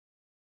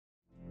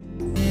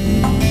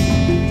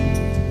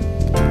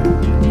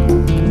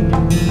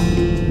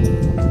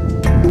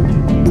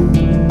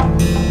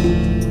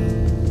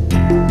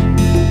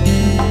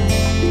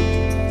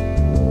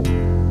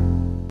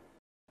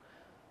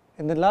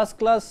last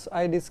class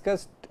I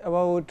discussed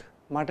about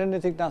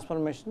Martensite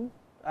transformation.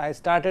 I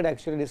started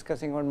actually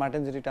discussing about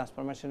Martensite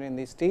transformation in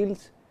the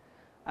steels,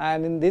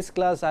 and in this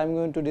class I am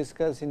going to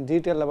discuss in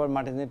detail about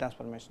Martensite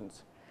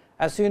transformations.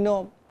 As you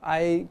know,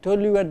 I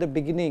told you at the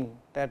beginning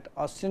that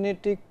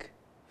austenitic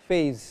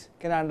phase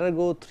can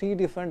undergo 3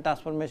 different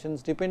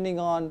transformations depending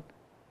on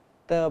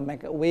the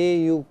way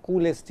you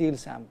cool a steel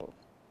sample.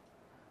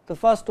 The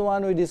first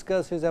one we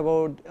discussed is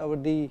about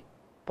the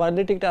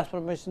pearlitic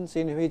transformations,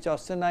 in which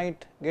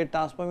austenite get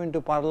transformed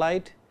into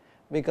pearlite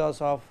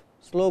because of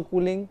slow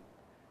cooling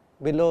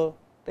below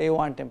the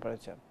A1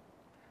 temperature.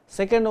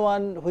 Second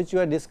one which we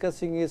are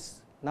discussing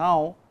is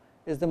now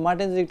is the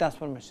Martensite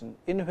transformation,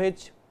 in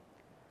which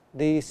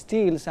the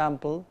steel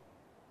sample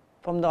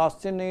from the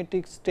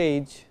austenitic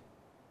stage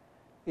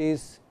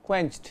is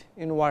quenched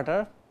in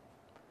water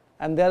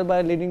and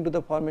thereby leading to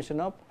the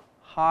formation of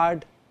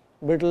hard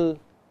brittle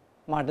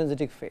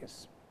martensitic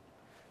phase.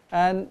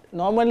 And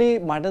normally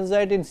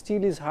martensite in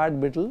steel is hard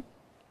brittle.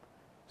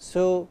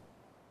 So,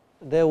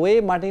 the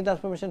way Martensite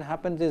transformation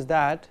happens is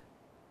that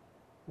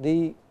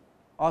the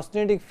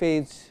austenitic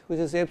phase, which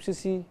is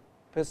FCC,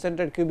 phase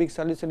centered cubic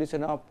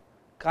solution of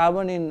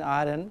carbon in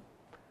iron,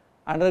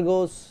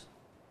 undergoes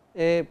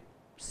a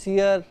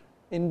shear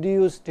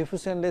induced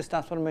diffusionless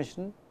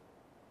transformation,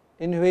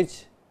 in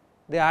which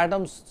the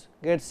atoms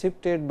get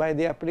shifted by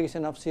the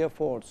application of shear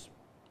force,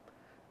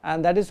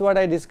 and that is what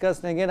I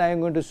discussed. Again I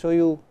am going to show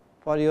you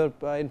for your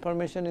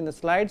information in the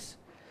slides.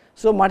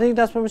 So, Martensite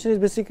transformation is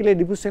basically a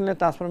diffusionless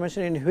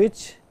transformation in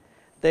which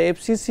the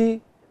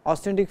FCC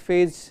austenitic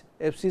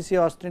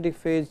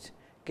phase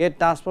get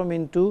transformed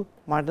into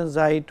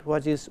martensite,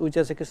 which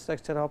has a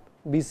structure of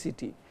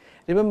BCT.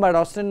 Remember,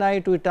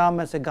 austenite we term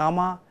as a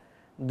gamma,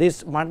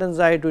 this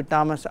martensite we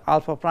term as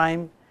alpha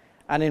prime,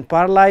 and in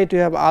pearlite you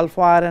have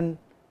alpha iron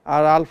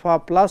or alpha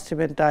plus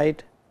cementite.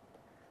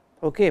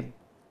 Okay.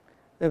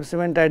 The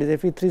cementite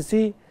is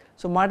Fe3C.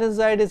 So,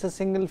 martensite is a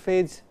single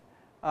phase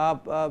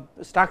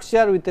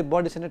structure with a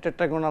body centered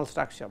tetragonal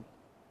structure.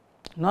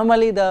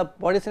 Normally the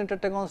body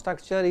centered tetragonal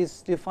structure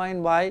is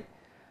defined by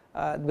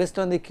based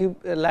on the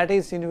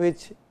lattice, in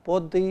which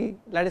both the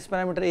lattice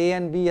parameter A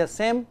and B are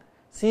same,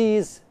 C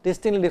is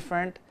distinctly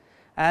different,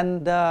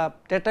 and the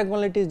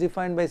tetragonality is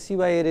defined by C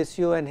by A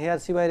ratio, and here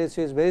C by A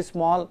ratio is very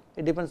small.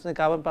 It depends on the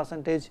carbon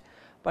percentage,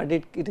 but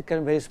it can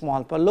be very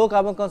small. For low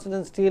carbon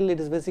concentration steel, it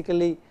is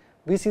basically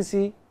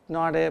BCC,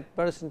 not a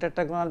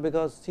tetragonal,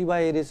 because C by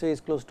A ratio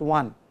is close to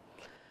 1.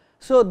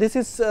 So, this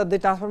is the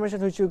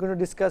transformation which we are going to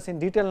discuss in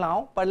detail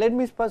now, but let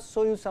me first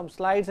show you some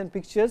slides and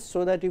pictures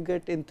so that you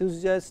get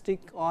enthusiastic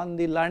on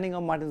the learning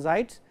of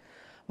martensites.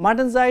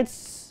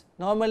 Martensites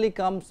normally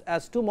comes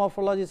as 2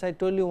 morphologies. I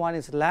told you, one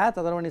is lath,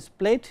 other one is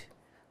plate.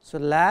 So,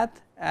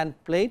 lath and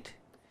plate,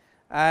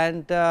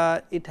 and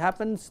it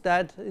happens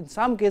that in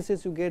some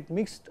cases you get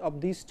mixed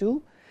of these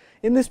two.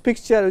 In this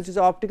picture, which is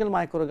an optical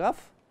micrograph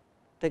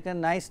taken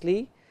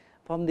nicely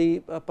from the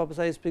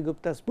Professor S. P.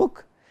 Gupta's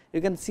book, you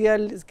can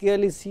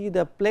clearly see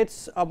the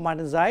plates of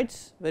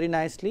martensites very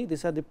nicely.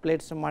 These are the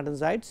plates of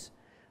martensites.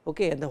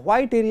 Okay, and the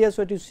white areas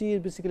what you see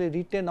is basically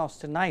retained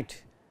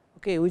austenite,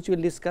 okay, which we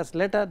will discuss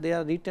later. They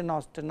are retained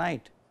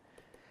austenite.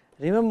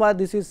 Remember,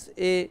 this is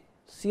a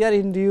shear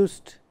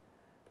induced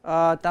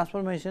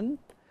transformation.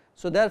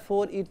 So,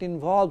 therefore, it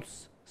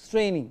involves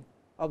straining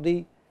of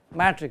the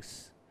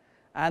matrix,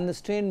 and the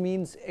strain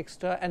means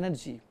extra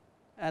energy,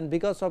 and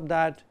because of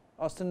that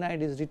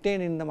austenite is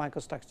retained in the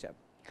microstructure.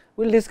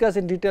 We will discuss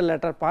in detail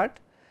later part,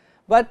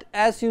 but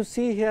as you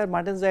see here,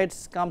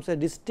 martensites comes a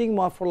distinct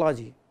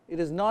morphology. It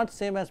is not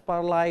same as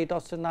pearlite,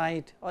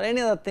 austenite or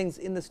any other things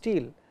in the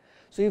steel.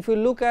 So, if you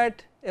look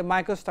at a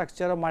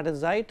microstructure of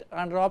martensite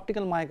under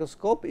optical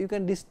microscope, you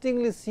can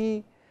distinctly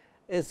see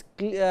is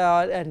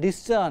and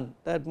discern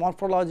that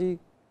morphology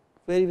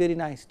very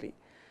nicely.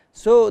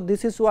 So,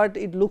 this is what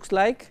it looks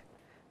like.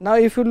 Now,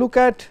 if you look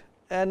at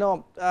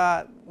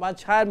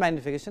much higher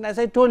magnification, as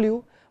I told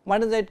you,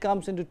 martensite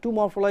comes into 2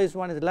 morphologies,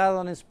 one is lath,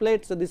 one is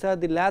plate. So, these are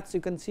the laths you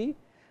can see,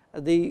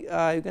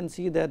 you can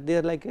see that they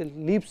are like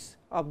leaves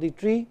of the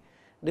tree,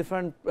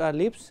 different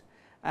leaves,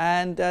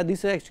 and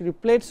these are actually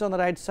plates on the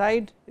right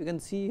side. You can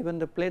see even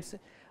the plates,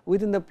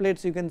 within the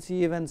plates you can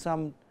see even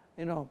some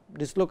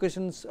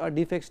dislocations or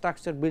defect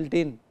structure built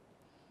in.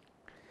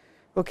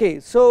 Okay,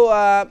 so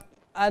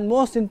and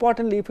most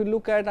importantly, if you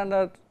look at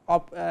under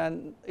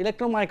an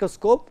electron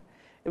microscope,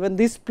 even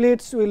these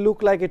plates will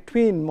look like a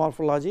twin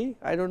morphology.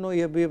 I do not know if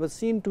you have ever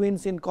seen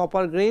twins in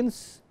copper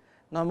grains.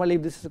 Normally,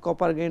 if this is a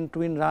copper grain,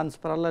 twin runs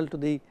parallel to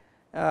the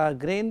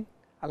grain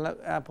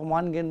from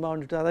one grain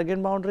boundary to other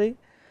grain boundary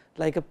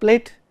like a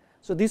plate.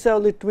 So, these are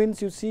all the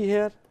twins you see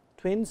here,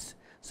 twins.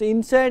 So,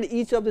 inside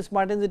each of these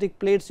martensitic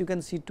plates you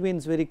can see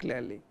twins very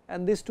clearly,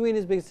 and this twin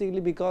is basically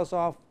because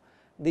of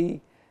the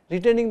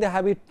retaining the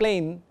habit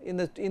plane in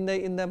the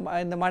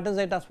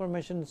martensite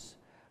transformations.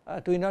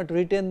 To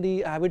retain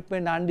the habit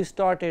plane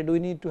undistorted, we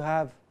need to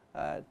have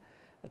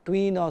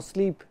twin or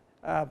sleep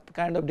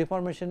kind of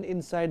deformation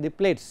inside the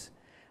plates,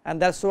 and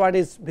that is what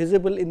is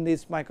visible in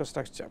this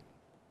microstructure.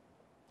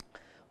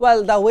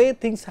 Well, the way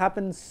things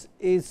happens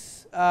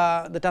is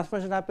the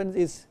transformation happens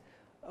is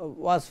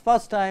was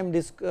first time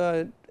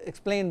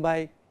explained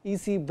by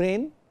E.C.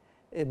 Brain,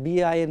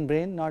 B-I-N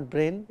Brain, not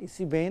Brain,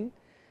 E.C. Brain,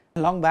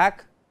 long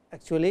back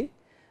actually,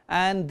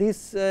 and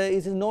this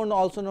is known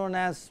also known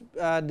as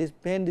this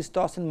brain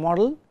distortion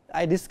model.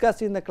 I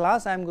discussed in the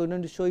class. I am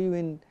going to show you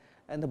in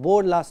the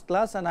board last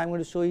class, and I am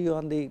going to show you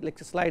on the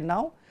lecture slide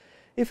now.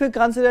 If you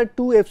consider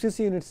 2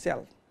 FCC unit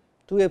cell,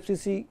 2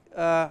 FCC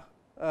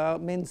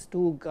means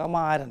 2 gamma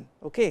iron,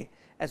 okay,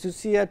 as you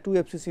see here 2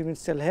 FCC unit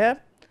cell here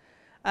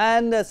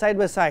and side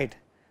by side.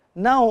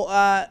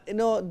 Now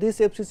this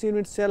FCC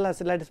unit cell has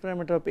a lattice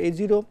parameter of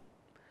A0.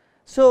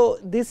 So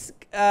this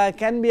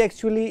can be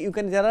actually, you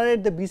can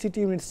generate the BCT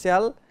unit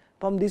cell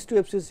from these 2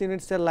 FCC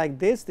unit cell like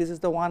this. This is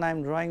the one I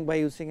am drawing by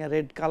using a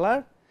red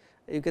color.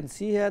 You can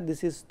see here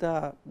this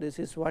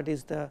is what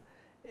is the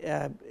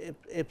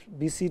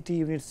BCT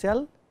unit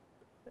cell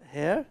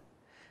here.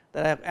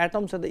 There are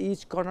atoms at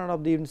each corner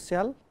of the unit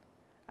cell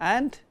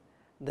and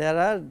there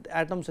are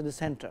atoms at the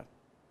center.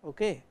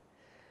 Okay.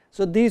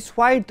 So these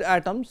white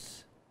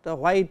atoms, the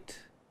white,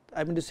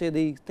 I mean to say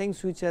the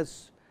things which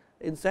has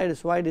inside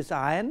is white is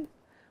iron,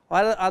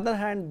 while on the other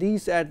hand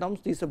these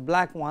atoms, these are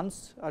black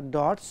ones, are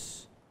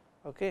dots,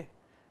 okay.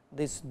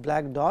 These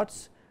black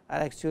dots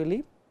are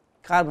actually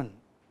carbon.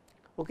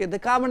 Okay. The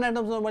carbon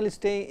atoms normally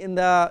stay in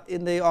the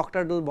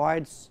octahedral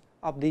voids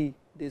of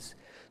this.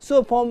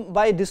 So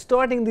by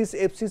distorting these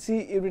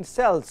FCC unit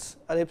cells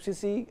or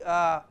FCC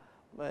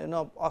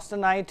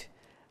austenite,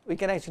 we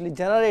can actually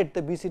generate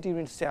the BCT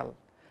unit cell,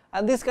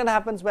 and this can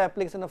happens by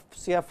application of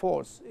shear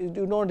force. You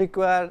do not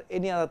require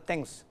any other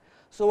things.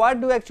 So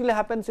what actually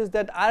happens is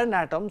that iron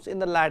atoms in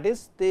the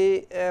lattice,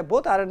 they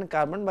both iron and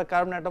carbon, but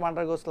carbon atom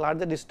undergoes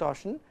larger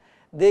distortion,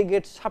 they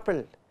get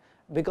shuffled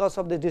because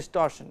of the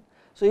distortion.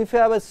 So if you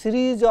have a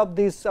series of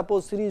these,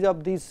 suppose series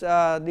of these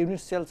the unit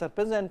cells are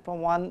present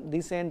from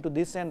this end to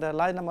this end, there are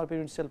large number of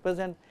unit cells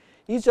present,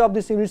 each of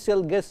these unit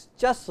cell gets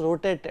just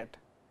rotated,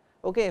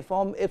 okay,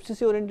 from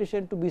FCC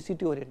orientation to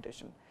BCT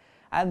orientation,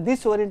 and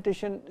this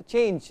orientation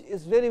change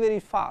is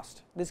very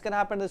fast. This can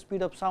happen at the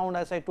speed of sound,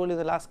 as I told you in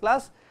the last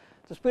class.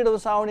 The speed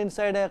of sound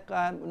inside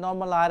a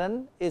normal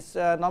iron is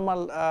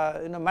normal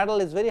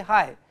metal is very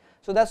high.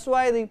 So that is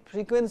why the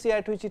frequency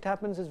at which it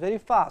happens is very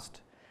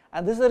fast,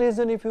 and this is the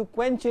reason if you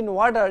quench in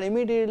water,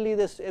 immediately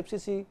this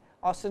FCC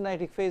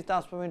austenitic phase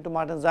transform into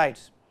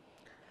martensites.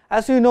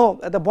 As you know,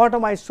 at the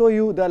bottom I show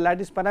you the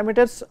lattice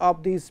parameters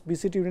of this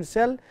BCT unit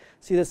cell.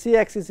 See, the C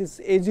axis is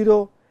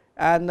A0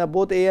 and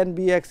both A and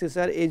B axis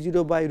are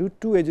A0 by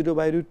root 2, A0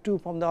 by root 2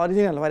 from the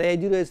original, where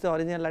A0 is the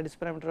original lattice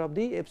parameter of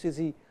the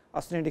FCC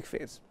austenitic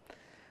phase.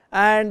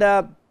 And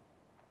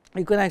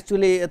you can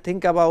actually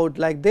think about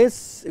like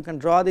this, you can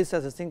draw this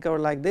as a think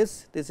about like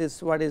this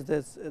is what is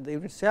this the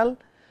unit cell.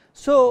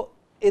 So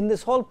in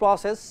this whole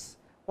process,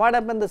 what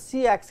happens, the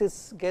C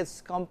axis gets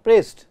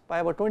compressed by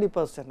about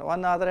 20%,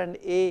 one other and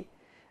A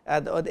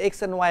the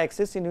x and y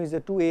axis in which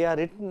the 2A are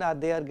written,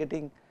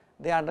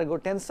 they undergo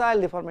tensile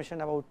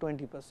deformation about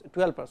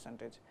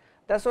 12%.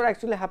 That is what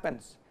actually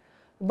happens.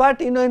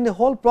 But in the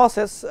whole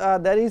process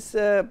there is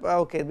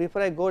okay,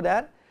 before I go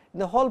there,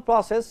 in the whole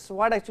process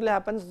what actually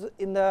happens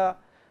in the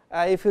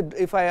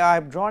if I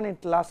have drawn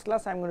it last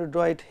class, I am going to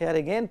draw it here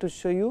again to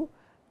show you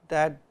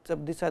that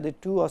these are the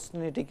 2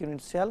 austenitic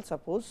unit cells,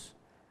 suppose,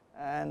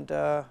 and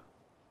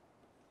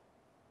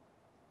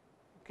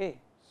okay,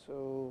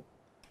 so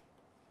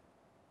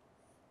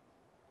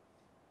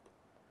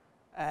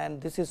and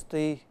this is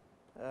the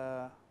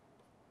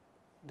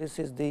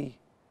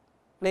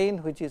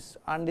plane which is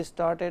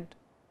undistorted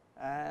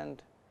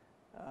and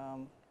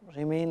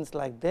remains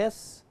like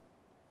this.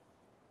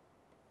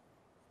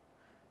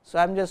 So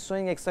I am just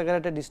showing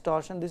exaggerated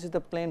distortion. This is the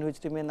plane which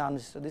remains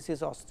undistorted. This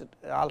is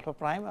alpha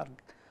prime or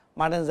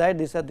martensite.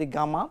 These are the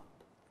gamma.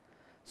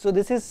 So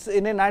this is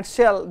in a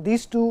nutshell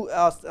these 2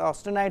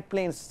 austenite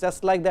planes,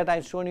 just like that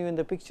I shown you in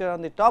the picture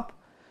on the top.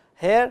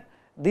 Here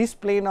this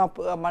plane of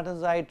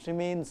martensite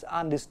remains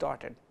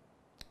undistorted.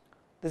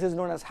 This is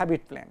known as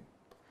habit plane.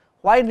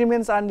 Why it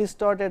remains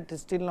undistorted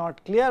is still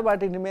not clear,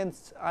 but it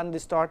remains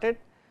undistorted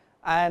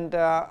and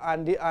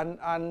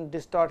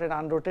undistorted,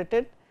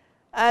 unrotated.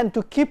 And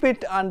to keep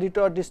it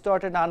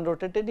distorted,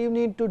 unrotated, you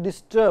need to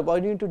disturb or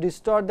you need to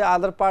distort the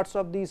other parts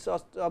of these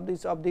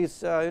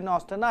austenites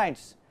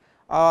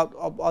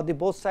or the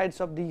both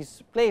sides of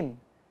these plane,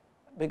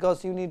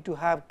 because you need to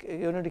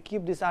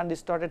keep this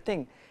undistorted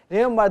thing.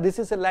 Remember, this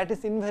is a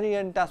lattice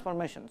invariant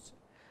transformations.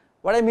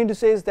 What I mean to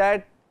say is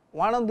that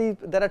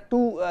there are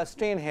 2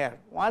 strain here.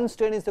 One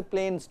strain is the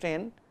plane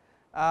strain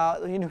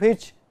in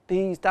which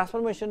the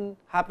transformation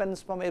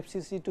happens from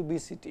FCC to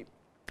BCT.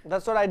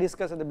 That is what I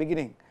discussed at the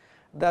beginning.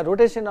 The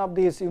rotation of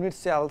these unit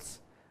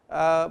cells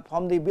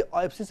from the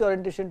FCC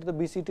orientation to the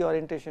BCT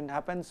orientation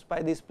happens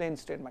by this plane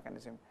strain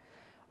mechanism.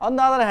 On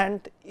the other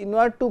hand, in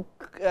order to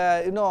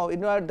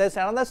there is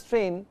another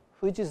strain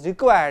which is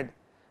required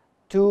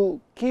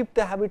to keep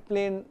the habit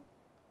plane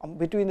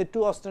between the 2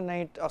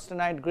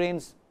 austenite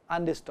grains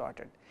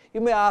undistorted.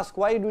 You may ask,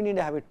 why do we need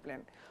a habit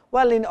plane?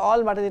 Well, in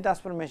all Martensite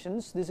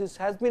transformations, this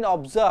has been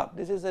observed.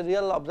 This is a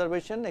real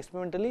observation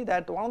experimentally,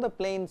 that one of the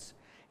planes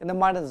in the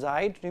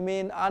Martensite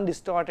remain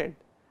undistorted,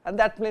 and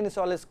that plane is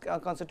always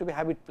considered to be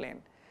habit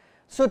plane.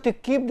 So, to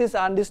keep this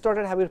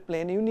undistorted habit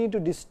plane, you need to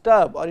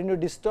disturb or you need to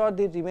distort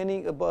the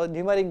remaining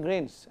neighboring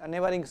grains and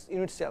neighboring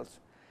unit cells,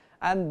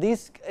 and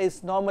this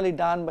is normally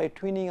done by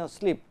twinning or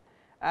slip,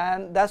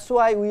 and that is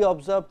why we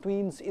observe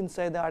twins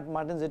inside the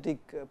martensitic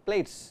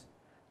plates.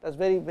 That is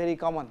very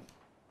common.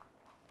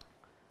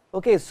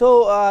 Okay,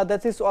 so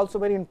that is also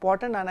very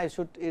important, and I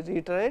should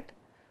reiterate.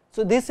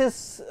 So, this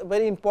is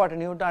very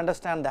important, you have to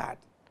understand that.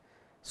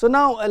 So,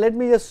 now let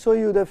me just show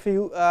you the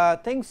few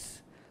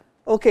things.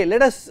 Okay,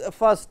 let us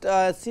first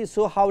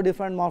show how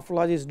different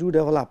morphologies do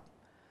develop.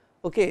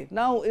 Okay,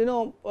 now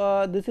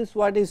this is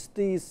what is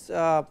these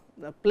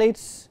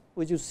plates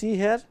which you see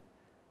here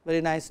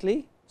very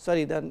nicely.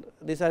 Sorry, then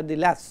these are the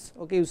laths.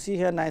 Okay, you see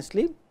here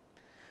nicely.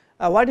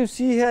 What you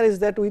see here is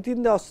that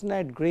within the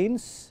austenite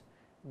grains,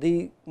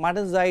 the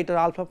martensite or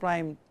alpha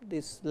prime,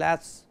 these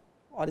laths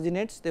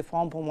originates, they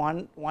form from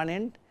one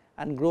end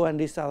and grow and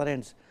reach the other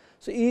ends.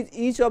 So,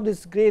 each of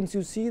these grains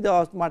you see the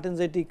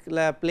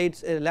martensitic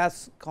plates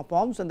laths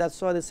forms, and that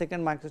is why the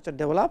second microstructure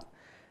develop,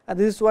 and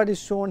this is what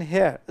is shown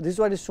here, this is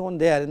what is shown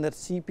there in the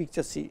C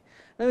picture C.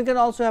 Now, we can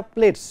also have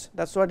plates,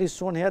 that is what is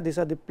shown here, these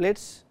are the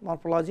plates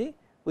morphology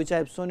which I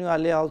have shown you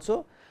earlier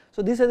also.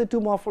 So, these are the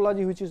two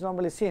morphology which is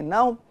normally seen.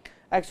 Now,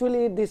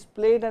 actually this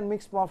plate and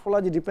mixed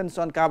morphology depends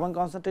on carbon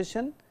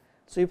concentration.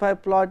 So, if I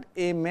plot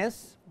a mesh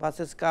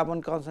versus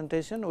carbon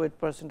concentration, weight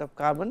percent of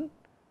carbon,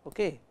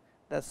 okay,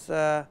 that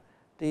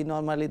is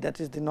normally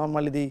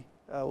the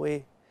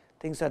way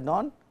things are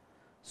done.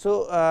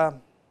 So,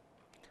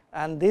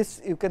 and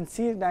this you can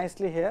see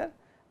nicely here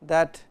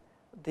that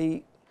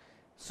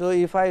so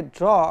if I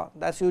draw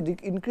that you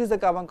increase the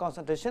carbon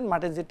concentration,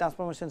 Martensite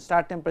transformation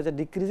start temperature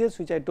decreases,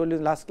 which I told you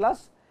in last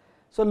class.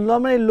 So,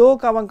 normally low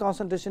carbon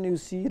concentration you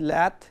see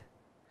lath,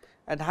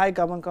 at high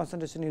carbon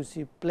concentration you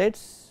see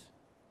plates,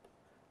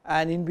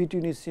 and in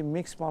between you see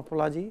mixed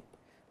morphology.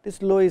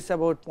 This low is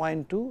about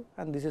 0.2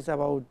 and this is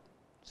about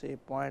say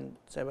 0.7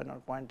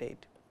 or 0.8.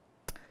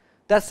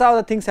 That is how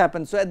the things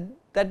happen. So,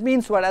 that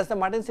means what, as the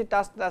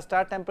Martensite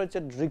start temperature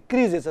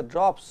decreases or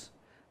drops,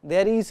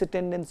 there is a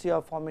tendency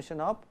of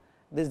formation of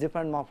these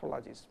different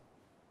morphologies.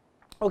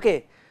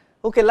 Okay.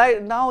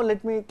 Now,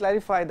 let me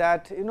clarify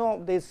that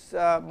this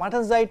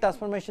Martensite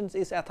transformations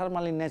is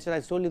athermal in nature,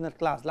 I told you in the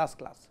last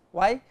class.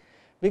 Why?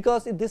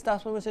 Because this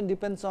transformation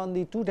depends on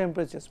the two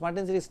temperatures,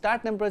 Martensite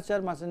start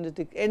temperature,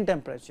 Martensite end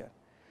temperature.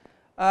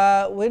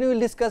 When we will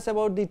discuss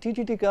about the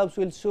TTT curves,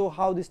 we will show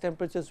how these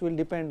temperatures will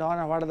depend on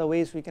and what are the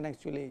ways we can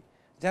actually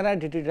generate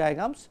TTT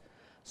diagrams.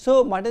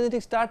 So,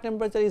 Martensite start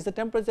temperature is the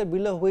temperature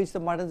below which the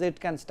Martensite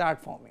can start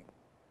forming,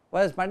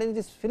 whereas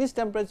Martensite finished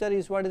temperature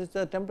is what is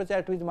the temperature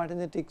at which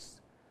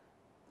Martensite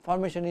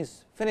formation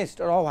is finished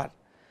or over.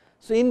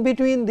 So, in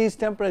between these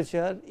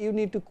temperature you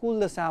need to cool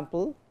the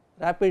sample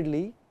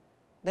rapidly,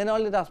 then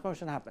only the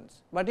transformation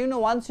happens. But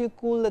once you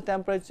cool the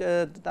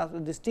temperature,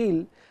 the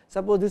steel,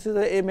 suppose this is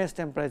the MS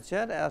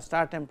temperature,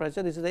 start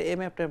temperature, this is the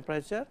MF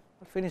temperature,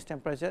 finish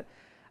temperature,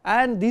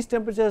 and these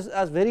temperatures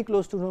are very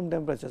close to room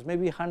temperatures,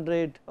 maybe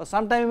 100 or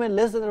sometime even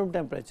less than room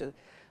temperature.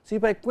 So,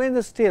 if I quench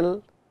the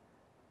steel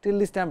till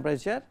this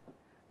temperature,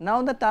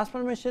 now the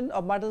transformation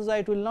of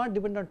Martensite will not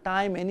depend on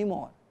time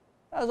anymore.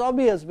 That is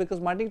obvious, because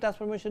Martensite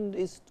transformation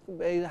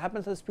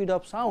happens at the speed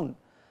of sound.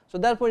 So,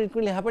 therefore, it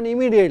will happen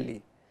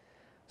immediately.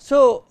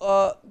 So,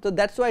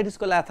 that is why it is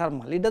called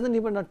athermal, it does not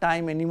depend on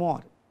time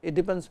anymore, it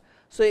depends.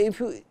 So, if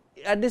you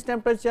at this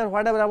temperature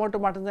whatever amount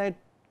of Martensite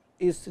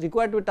is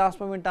required to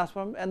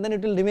transform and then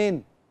it will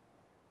remain,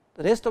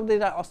 the rest of the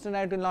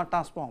austenite will not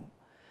transform.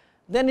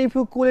 Then if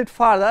you cool it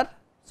further,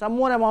 some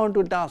more amount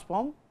will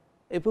transform,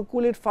 if you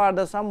cool it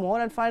further some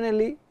more, and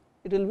finally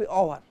it will be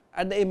over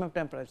at the MF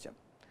temperature.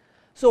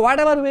 So,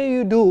 whatever way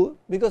you do,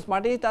 because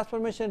Martensite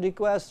transformation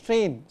requires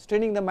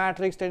straining the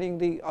matrix, straining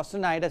the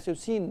austenite, as you have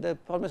seen the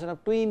formation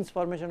of twins,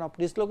 formation of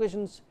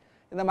dislocations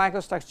in the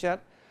microstructure.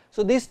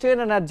 So, these strain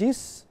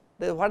energies,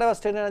 whatever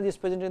strain energy is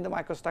present in the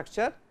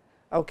microstructure,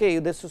 okay,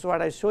 this is what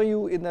I show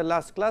you in the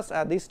last class,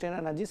 these strain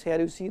energies. Here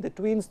you see the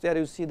twins, there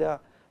you see the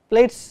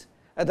plates,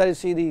 there you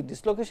see the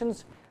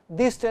dislocations.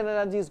 This strain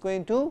energy is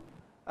going to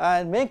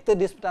make the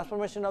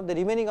transformation of the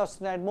remaining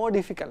austenite more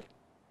difficult.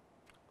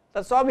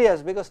 That is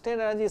obvious, because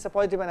strain energy is a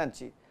positive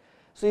energy.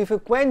 So, if you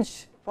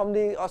quench from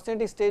the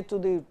austenitic state to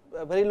the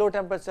very low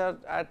temperature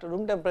at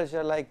room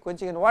temperature, like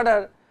quenching in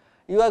water,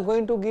 you are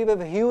going to give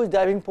a huge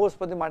driving force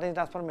for the Martensite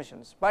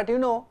transformations. But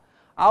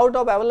out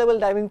of available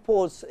driving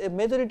force, a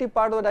majority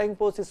part of the driving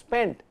force is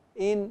spent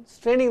in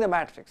straining the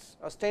matrix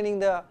or straining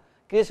the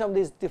creation of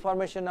this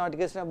deformation or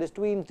creation of these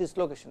twin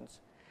dislocations.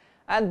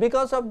 And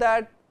because of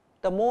that,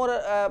 the more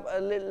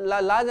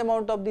large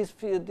amount of this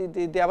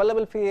the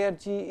available free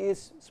energy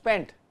is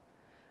spent,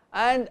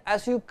 and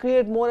as you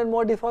create more and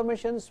more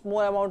deformations,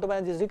 more amount of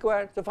energy is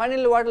required. So,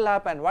 finally what will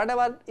happen,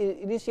 whatever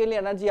initially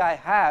energy I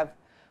have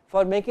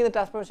for making the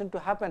transformation to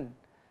happen,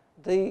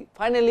 the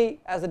finally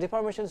as the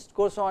deformation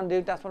goes on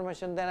during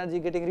transformation, the energy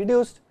getting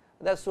reduced.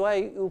 That is why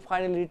you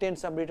finally retain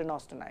some written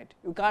austenite.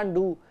 You can't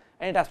do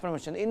any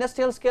transformation.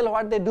 Industrial scale,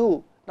 what they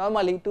do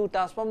normally to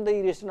transform the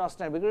written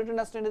austenite, because written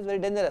austenite is very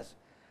dangerous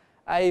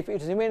if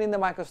it remain in the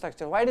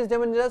microstructure. Why it is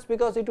dangerous?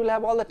 Because it will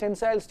have all the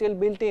tensile steel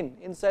built in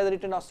inside the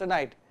written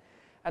austenite,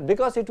 and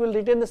because it will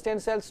retain the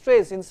tensile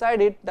stress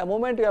inside it, the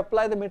moment you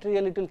apply the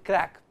material it will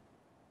crack.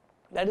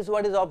 That is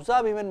what is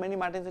observed even many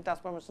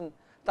Martensite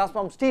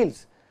transformed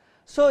steels.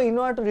 So in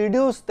order to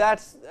reduce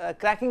that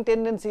cracking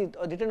tendency,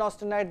 written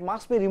austenite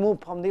must be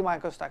removed from the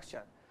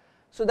microstructure.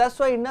 So that is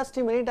why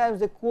industry many times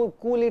they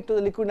cool it to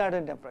the liquid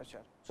nitrogen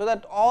temperature, so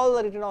that all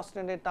the written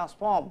austenite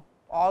transform,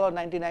 all or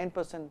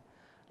 99%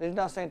 written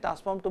austenite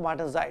transform to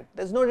martensite.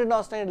 There is no written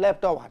austenite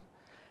left over.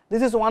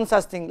 This is one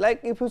such thing.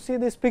 Like if you see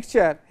this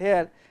picture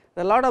here,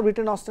 a lot of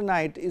written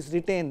austenite is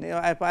retained.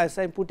 As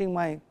I am putting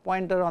my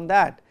pointer on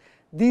that,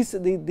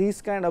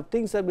 these kind of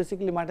things are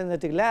basically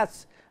martensitic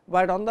laths,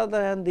 but on the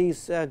other hand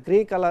these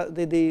grey color,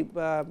 the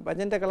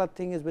magenta color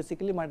thing is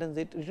basically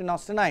martensite written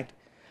austenite,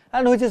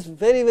 and which is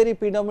very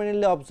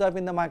predominantly observed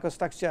in the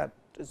microstructure.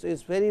 It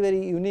is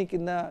very unique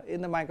in the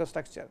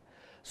microstructure.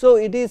 So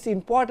it is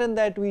important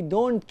that we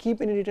do not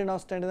keep any written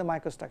austenite in the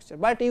microstructure,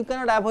 but you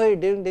cannot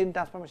avoid during the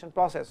transformation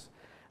process.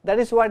 That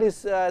is what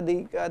is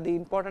the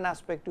important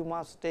aspect you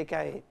must take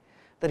away.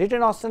 The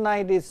written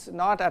austenite is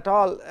not at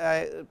all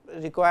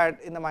required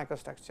in the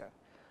microstructure.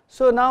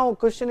 So now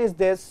question is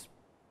this,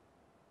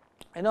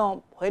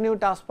 when you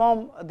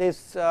transform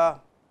this the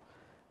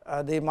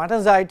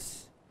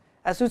martensites,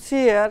 as you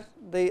see here,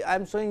 I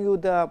am showing you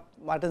the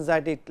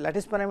martensite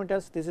lattice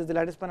parameters. This is the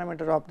lattice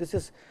parameter of, this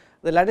is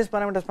the lattice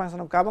parameter function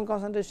of carbon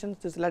concentrations,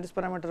 this is the lattice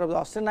parameter of the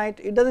austenite.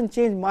 It does not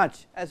change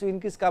much as you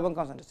increase carbon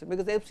concentration,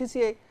 because the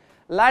FCC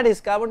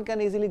lattice carbon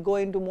can easily go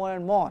into more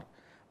and more,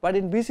 but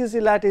in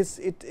BCC lattice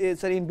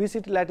in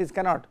BCT lattice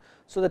cannot.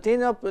 So the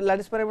change of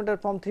lattice parameter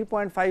from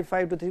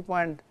 3.55 to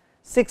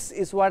 3.6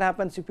 is what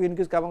happens if you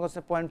increase carbon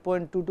concentration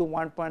 0.2 to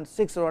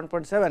 1.6 or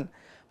 1.7,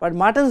 but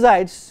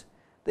martensites,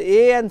 the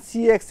A and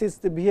C axis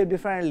they behave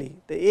differently.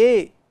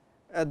 The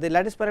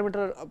lattice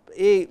parameter of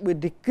A will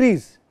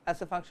decrease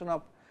as a function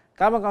of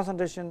carbon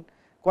concentration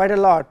quite a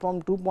lot,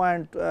 from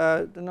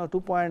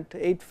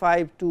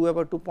 2.85 to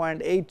about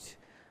 2.8.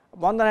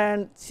 On the other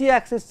hand, C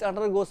axis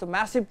undergoes a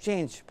massive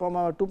change from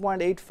about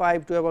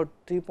 2.85 to about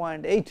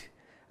 3.8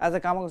 as the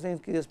carbon concentration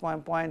increases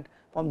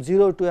from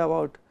 0 to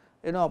about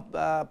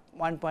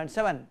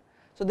 1.7.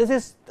 So this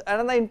is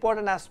another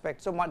important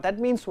aspect. So that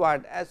means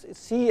what, as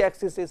C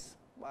axis is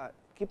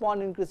keep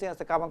on increasing as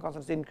the carbon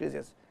concentration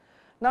increases.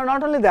 Now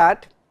not only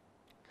that,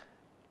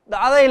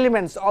 the other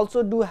elements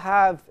also do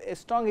have a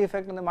strong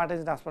effect on the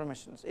Martensite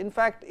transformations. In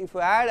fact, if you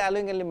add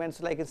alloying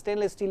elements like in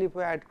stainless steel, if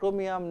you add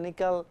chromium,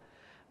 nickel,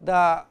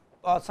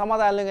 or some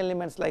other alloying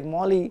elements like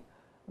moly,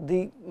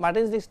 the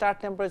Martensite start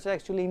temperature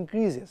actually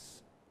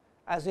increases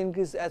as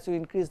you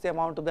increase the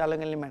amount of the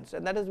alloying elements,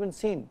 and that has been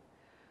seen.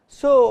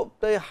 So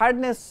the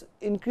hardness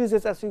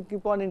increases as you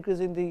keep on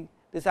increasing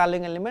these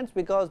alloying elements,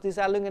 because these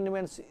alloying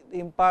elements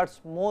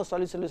imparts more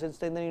solid solution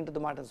strengthening into the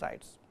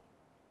martensites.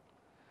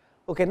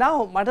 Okay,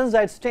 now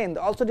martensite strength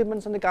also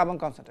depends on the carbon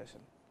concentration.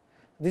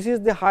 This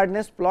is the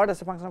hardness plot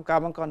as a function of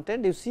carbon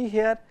content. You see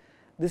here,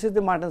 this is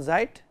the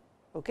martensite.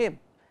 Okay,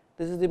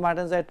 this is the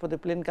martensite for the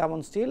plain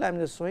carbon steel. I am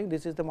just showing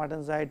this is the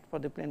martensite for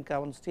the plain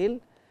carbon steel.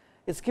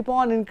 It keep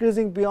on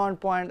increasing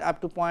beyond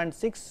up to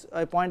 0.6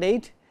 or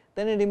 0.8,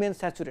 then it remains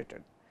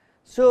saturated.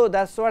 So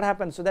that is what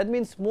happens. So that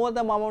means more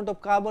the amount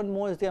of carbon,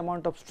 more is the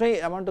amount of strain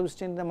in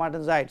the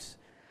martensites.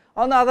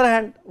 On the other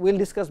hand, we will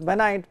discuss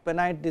benite.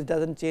 Benite, this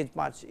does not change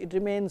much, it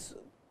remains,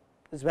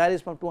 this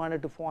varies from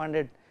 200 to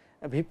 400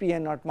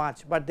 ppn, not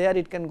much, but there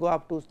it can go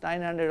up to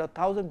 900 or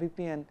 1000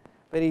 ppn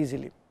very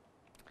easily.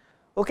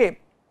 Okay.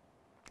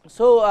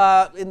 So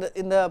in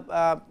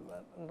the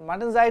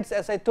martensites,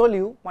 as I told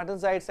you,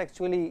 martensites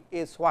actually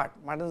is what?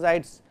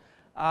 Martensites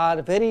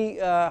are very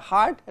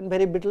hard and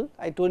very brittle,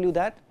 I told you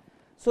that.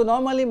 So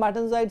normally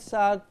martensites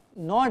are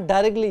not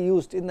directly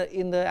used in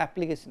the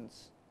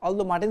applications,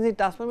 although martensite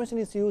transformation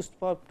is used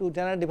to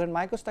generate different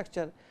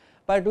microstructure,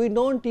 but we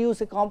do not use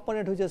a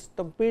component which is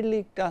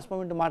completely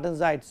transformed into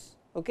martensites.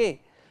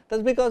 Okay, that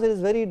is because it is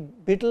very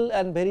brittle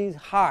and very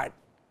hard.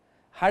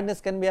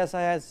 Hardness can be as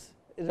high as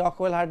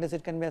Rockwell hardness,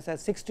 it can be as high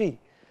as 60.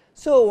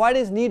 So what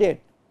is needed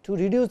to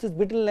reduce this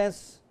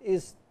brittleness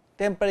is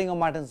tempering of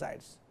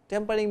martensites.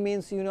 Tempering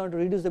means you know to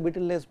reduce the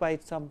brittleness by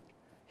some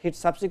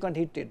subsequent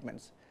heat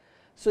treatments.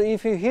 So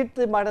if you heat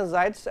the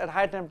martensites at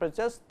high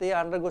temperatures, they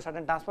undergo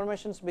certain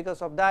transformations.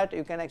 Because of that,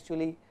 you can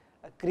actually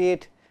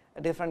create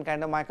a different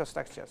kind of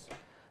microstructures.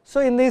 So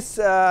in this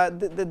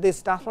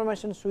these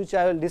transformations which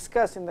I will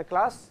discuss in the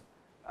class,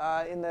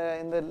 in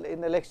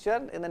the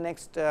lecture, in the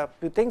next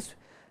few things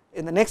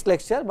in the next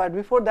lecture, but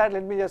before that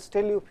let me just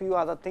tell you a few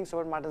other things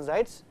about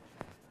martensites.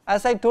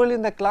 As I told you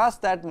in the class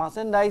that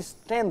martensite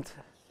strength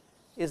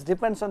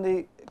depends on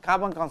the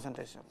carbon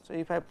concentration. So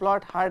if I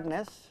plot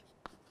hardness,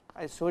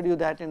 I showed you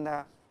that in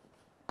the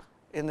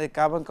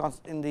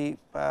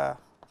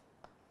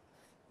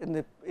in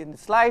the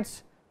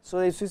slides. So,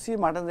 as you see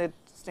martensite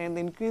strength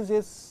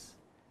increases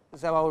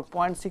is about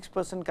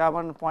 0.6%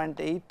 carbon,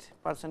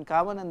 0.8%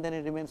 carbon, and then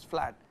it remains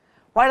flat.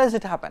 Why does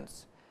it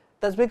happens?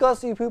 That is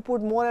because if you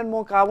put more and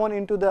more carbon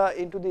into the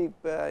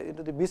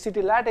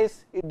BCT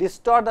lattice, it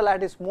distorts the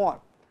lattice more,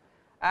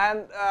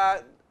 and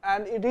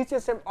it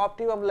reaches an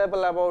optimum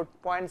level about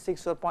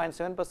 0.6 or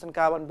 0.7%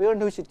 carbon,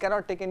 beyond which it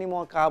cannot take any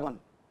more carbon.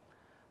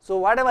 So,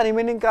 whatever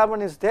remaining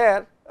carbon is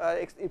there,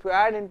 if you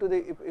add into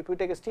if you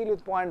take a steel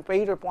with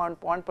 0.8 or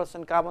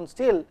 0.1% carbon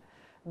steel,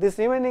 this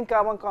remaining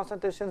carbon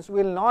concentrations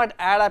will not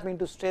add up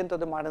into strength of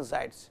the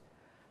martensites.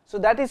 So,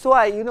 that is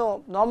why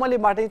normally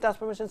Martensite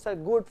transformations are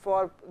good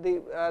for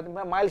the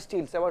mild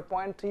steels about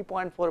 0.3,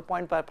 0.4,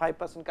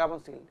 0.5% carbon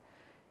steel.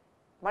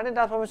 Martensite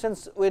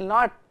transformations will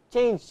not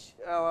change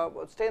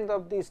strength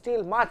of the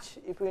steel much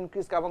if you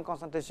increase carbon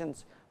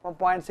concentrations from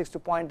 0.6 to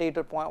 0.8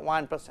 or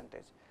 0.1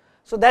 percentage.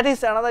 So, that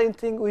is another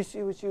thing which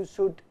you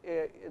should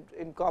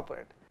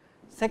incorporate.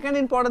 Second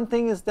important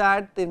thing is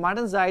that the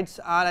martensites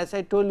are, as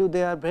I told you,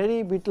 they are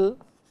very brittle.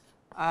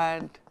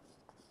 And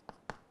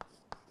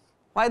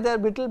why they are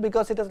brittle?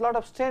 Because it has a lot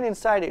of strain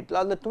inside it.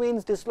 All the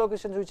twins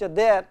dislocations which are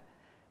there,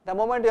 the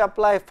moment you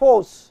apply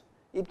force,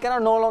 it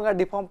cannot no longer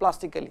deform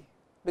plastically,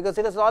 because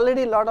it has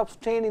already a lot of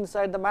strain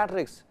inside the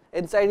matrix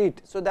inside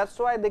it. So, that is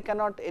why they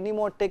cannot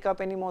anymore take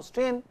up any more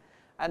strain,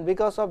 and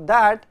because of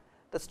that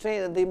the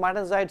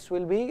martensites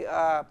will be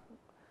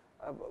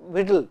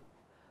brittle.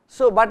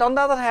 So, but on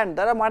the other hand,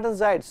 there are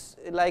martensites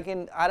like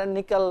in iron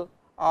nickel,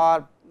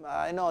 or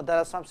there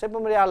are some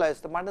submemory alloys.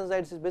 The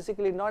martensites is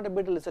basically not a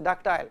brittle, it is a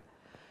ductile.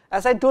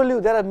 As I told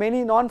you, there are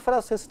many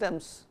non-ferrous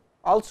systems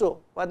also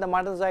where the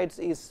martensites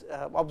is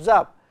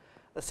observed.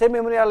 The same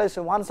memory alloys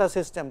in one such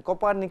system,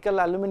 copper, nickel,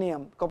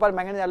 aluminum, copper,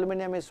 manganese,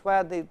 aluminum is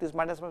where this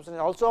martensite is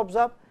also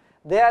observed.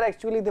 They are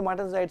actually the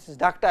martensites is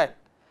ductile.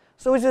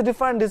 So, which is a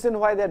different reason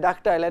why they are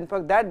ductile, and in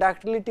fact that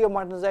ductility of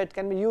martensite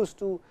can be used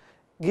to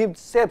give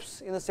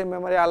shapes in the same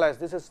memory alloys.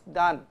 This is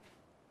done.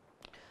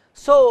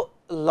 So,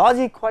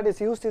 logic what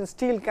is used in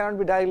steel cannot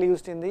be directly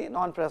used in the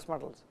non-ferrous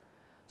metals.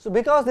 So,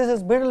 because this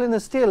is brittle in the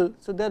steel,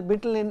 so they are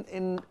brittle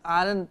in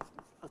iron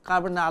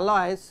carbon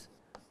alloys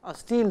or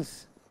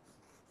steels,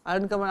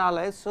 iron carbon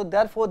alloys. So,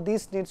 therefore,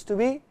 this needs to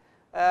be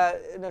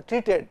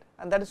treated,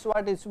 and that is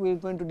what we are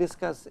going to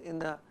discuss in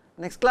the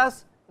next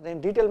class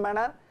in detailed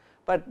manner.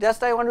 But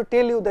just I want to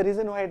tell you the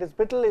reason why it is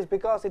brittle is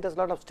because it has a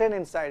lot of strain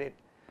inside it.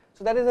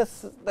 So, that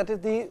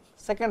is the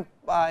second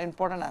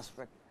important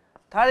aspect.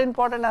 Third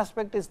important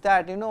aspect is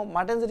that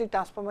martensitic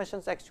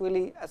transformations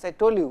actually, as I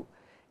told you,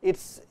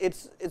 it's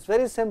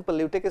very simple.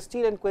 You take a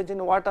steel and quench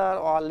in water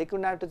or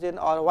liquid nitrogen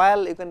or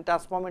oil, you can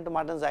transform into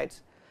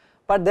martensites.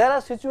 But there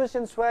are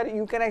situations where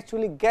you can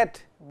actually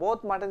get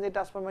both martensite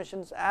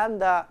transformations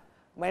and the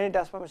magnetic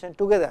transformation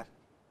together.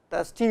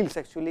 The steels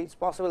actually, it's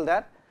possible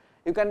that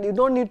you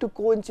don't need to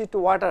quench it to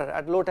water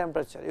at low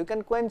temperature. You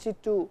can quench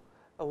it to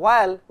a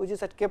oil which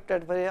is kept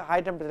at very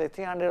high temperature, like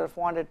 300 or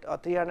 400 or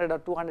 300 or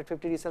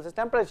 250 degrees Celsius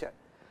temperature.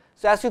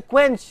 So, as you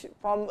quench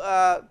from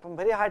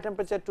very high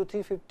temperature to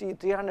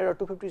 300 or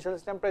 250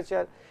 Celsius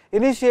temperature,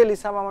 initially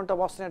some amount of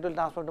austenite will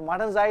transform to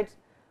martensites,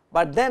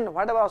 but then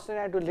whatever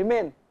austenite will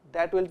remain,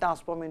 that will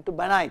transform into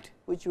bainite,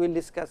 which we will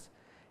discuss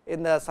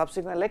in the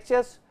subsequent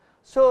lectures.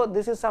 So,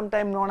 this is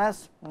sometimes known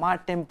as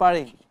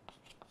tempering.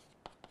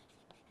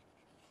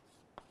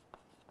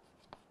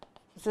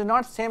 This is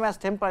not same as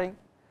tempering.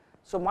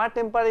 So,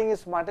 tempering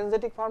is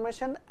martensitic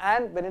formation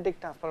and magnetic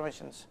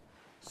transformations.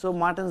 So,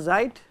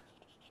 martensite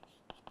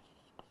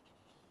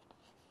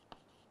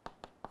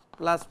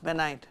plus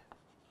bainite.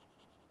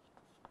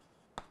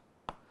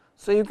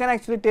 So, you can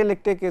actually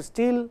take a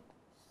steel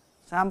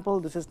sample,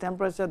 this is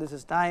temperature, this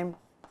is time.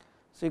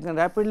 So, you can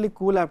rapidly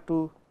cool up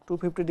to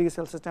 250 degrees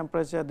Celsius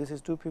temperature, this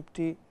is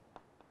 250,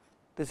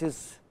 this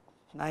is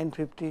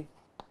 950,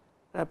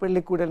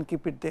 rapidly cool and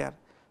keep it there.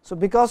 So,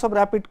 because of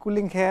rapid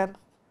cooling here,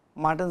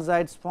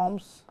 martensites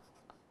forms,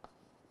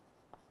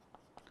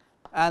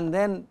 and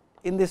then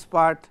in this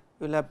part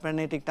you will have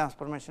magnetic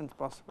transformations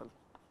possible,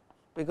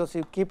 because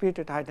you keep it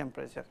at high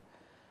temperature.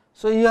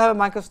 So, you have a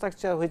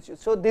microstructure which,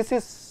 so this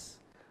is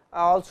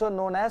also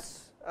known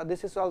as,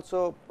 this is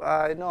also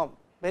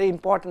very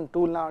important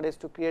tool nowadays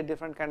to create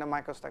different kind of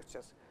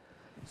microstructures.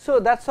 So,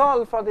 that is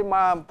all for the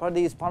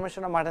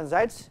formation of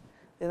martensites.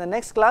 In the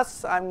next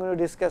class, I am going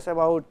to discuss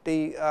about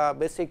the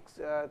basics,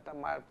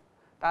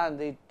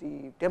 the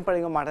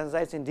tempering of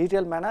martensites in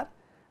detailed manner,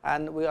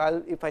 and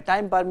if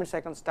time permits,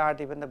 I can start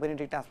even the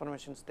magnetic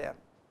transformations there.